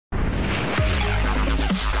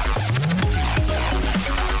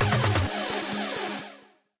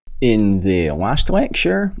In the last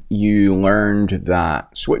lecture, you learned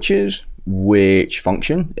that switches which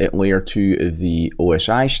function at layer 2 of the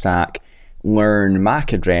OSI stack learn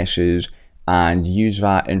MAC addresses and use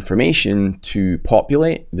that information to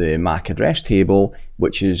populate the MAC address table,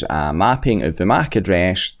 which is a mapping of the MAC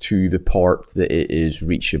address to the port that it is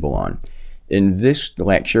reachable on. In this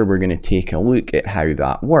lecture, we're going to take a look at how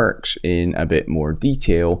that works in a bit more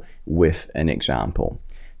detail with an example.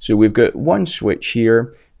 So we've got one switch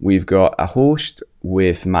here. We've got a host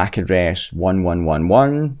with MAC address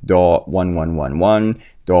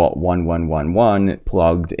 1111.1111.1111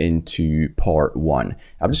 plugged into port 1.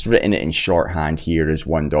 I've just written it in shorthand here as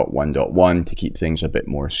 1.1.1 to keep things a bit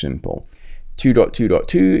more simple.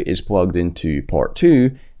 2.2.2 is plugged into port 2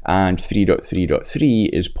 and 3.3.3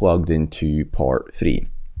 is plugged into port 3.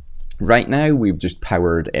 Right now we've just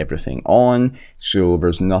powered everything on, so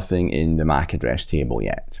there's nothing in the MAC address table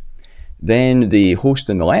yet. Then the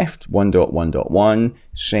host on the left, 1.1.1,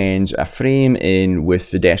 sends a frame in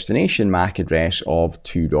with the destination MAC address of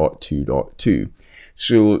 2.2.2.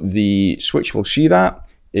 So the switch will see that.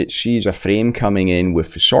 It sees a frame coming in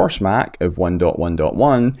with the source MAC of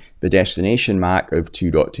 1.1.1, the destination MAC of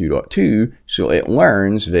 2.2.2, so it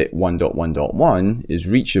learns that 1.1.1 is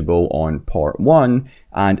reachable on port 1,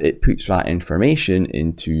 and it puts that information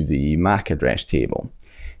into the MAC address table.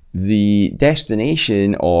 The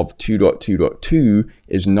destination of 2.2.2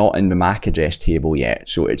 is not in the MAC address table yet,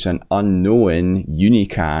 so it's an unknown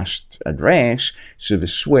unicast address, so the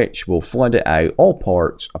switch will flood it out all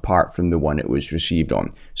ports apart from the one it was received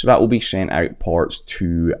on. So that will be sent out ports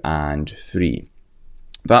 2 and 3.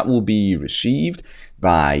 That will be received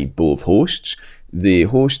by both hosts. The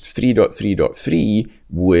host 3.3.3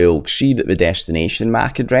 will see that the destination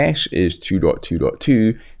MAC address is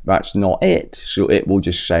 2.2.2. That's not it, so it will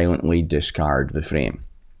just silently discard the frame.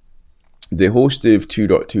 The host of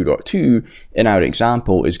 2.2.2 in our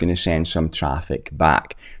example is going to send some traffic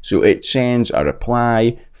back. So it sends a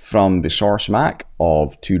reply from the source MAC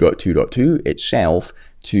of 2.2.2 itself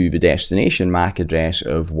to the destination MAC address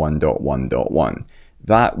of 1.1.1.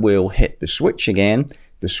 That will hit the switch again.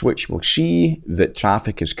 The switch will see that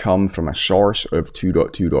traffic has come from a source of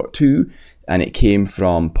 2.2.2 and it came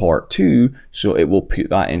from port 2, so it will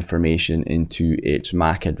put that information into its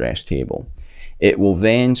MAC address table. It will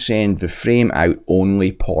then send the frame out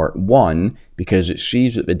only port 1 because it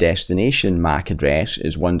sees that the destination MAC address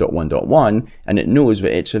is 1.1.1 and it knows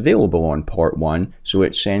that it's available on port 1, so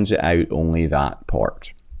it sends it out only that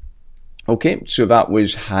port. Okay, so that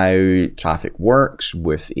was how traffic works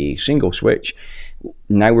with a single switch.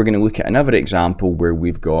 Now we're going to look at another example where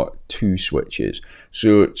we've got two switches.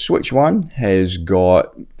 So switch 1 has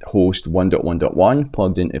got host 1.1.1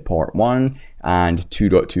 plugged into port 1 and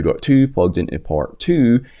 2.2.2 plugged into port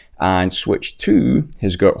 2, and switch 2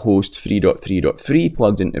 has got host 3.3.3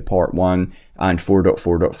 plugged into port 1 and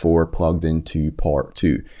 4.4.4 plugged into port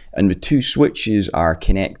 2. And the two switches are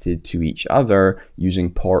connected to each other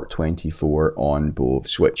using port 24 on both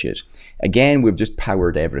switches. Again, we've just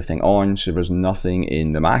powered everything on, so there's nothing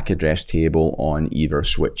in the MAC address table on either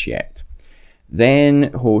switch yet.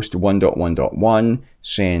 Then host 1.1.1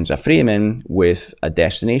 sends a frame in with a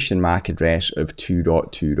destination MAC address of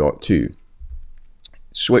 2.2.2.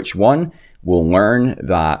 Switch 1 will learn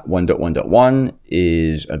that 1.1.1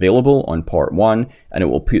 is available on port 1 and it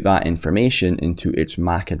will put that information into its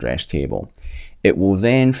MAC address table. It will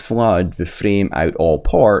then flood the frame out all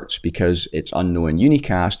ports because it's unknown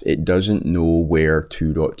unicast. It doesn't know where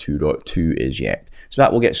 2.2.2 is yet. So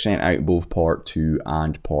that will get sent out both port 2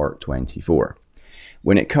 and port 24.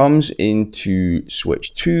 When it comes into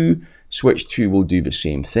switch 2 will do the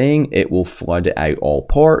same thing. It will flood it out all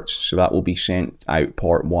ports, so that will be sent out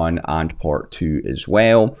port 1 and port 2 as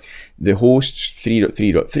well. The hosts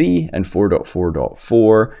 3.3.3 and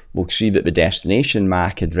 4.4.4 will see that the destination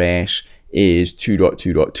MAC address is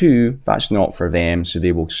 2.2.2. That's not for them, so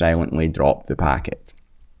they will silently drop the packet.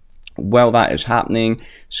 While that is happening,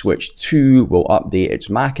 switch 2 will update its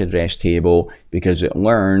MAC address table because it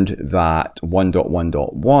learned that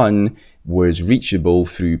 1.1.1 was reachable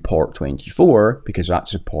through port 24 because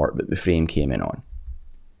that's the port that the frame came in on.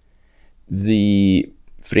 The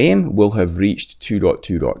frame will have reached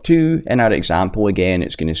 2.2.2. In our example, again,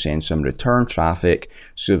 it's going to send some return traffic,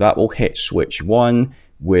 so that will hit switch 1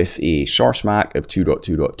 with a source MAC of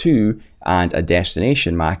 2.2.2 and a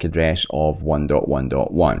destination MAC address of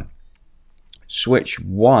 1.1.1. Switch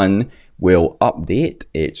 1 will update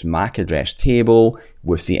its MAC address table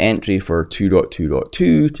with the entry for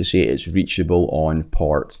 2.2.2 to say it's reachable on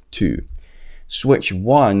port 2. Switch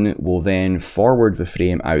 1 will then forward the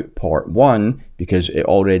frame out port 1 because it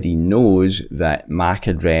already knows that MAC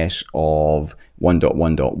address of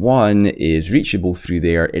 1.1.1 is reachable through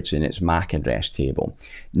there. It's in its MAC address table.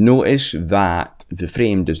 Notice that the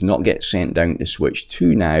frame does not get sent down to switch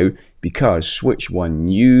 2 now because switch 1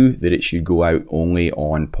 knew that it should go out only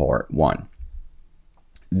on port 1.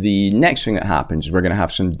 The next thing that happens is we're going to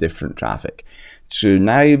have some different traffic. So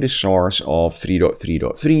now the source of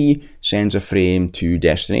 3.3.3 sends a frame to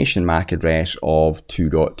destination MAC address of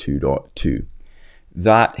 2.2.2.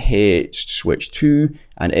 That hits switch 2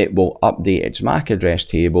 and it will update its MAC address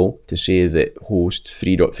table to say that host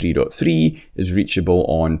 3.3.3 is reachable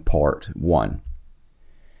on port 1.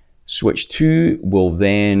 Switch 2 will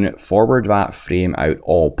then forward that frame out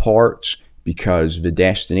all ports because the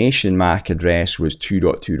destination MAC address was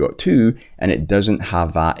 2.2.2 and it doesn't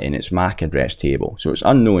have that in its MAC address table. So it's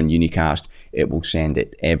unknown unicast, it will send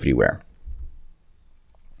it everywhere.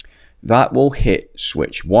 That will hit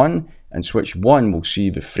switch 1 and switch 1 will see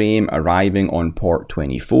the frame arriving on port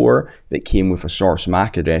 24 that came with a source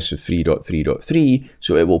MAC address of 3.3.3,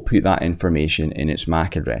 so it will put that information in its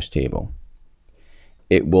MAC address table.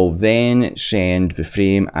 It will then send the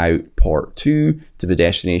frame out port 2 to the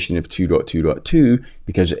destination of 2.2.2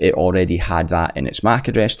 because it already had that in its MAC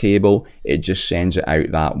address table. It just sends it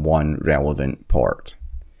out that one relevant port.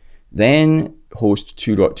 Then host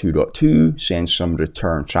 2.2.2 sends some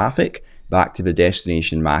return traffic back to the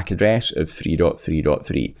destination MAC address of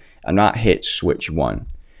 3.3.3 and that hits switch 1.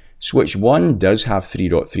 Switch 1 does have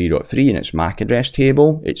 3.3.3 in its MAC address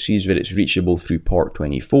table. It sees that it's reachable through port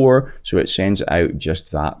 24, so it sends out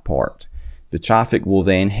just that port. The traffic will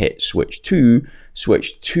then hit switch 2.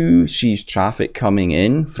 Switch 2 sees traffic coming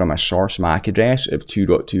in from a source MAC address of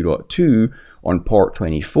 2.2.2 on port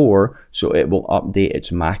 24, so it will update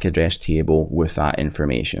its MAC address table with that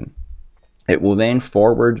information. It will then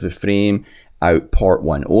forward the frame out port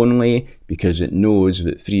 1 only because it knows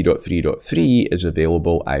that 3.3.3 is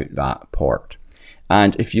available out that port.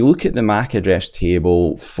 And if you look at the MAC address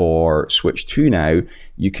table for switch 2 now,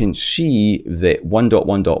 you can see that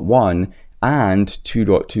 1.1.1 and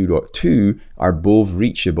 2.2.2 are both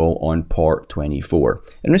reachable on port 24.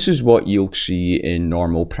 And this is what you'll see in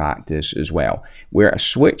normal practice as well. Where a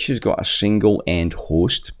switch has got a single end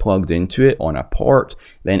host plugged into it on a port,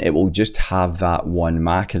 then it will just have that one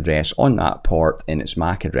MAC address on that port in its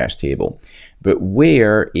MAC address table. But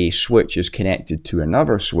where a switch is connected to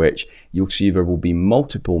another switch, you'll see there will be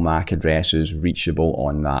multiple MAC addresses reachable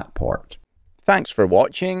on that port. Thanks for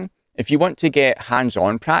watching. If you want to get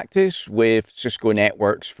hands-on practice with Cisco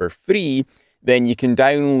networks for free, then you can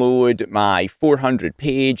download my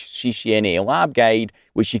 400-page CCNA Lab Guide,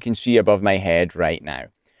 which you can see above my head right now.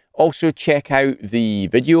 Also, check out the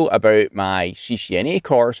video about my CCNA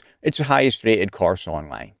course. It's the highest rated course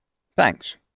online. Thanks.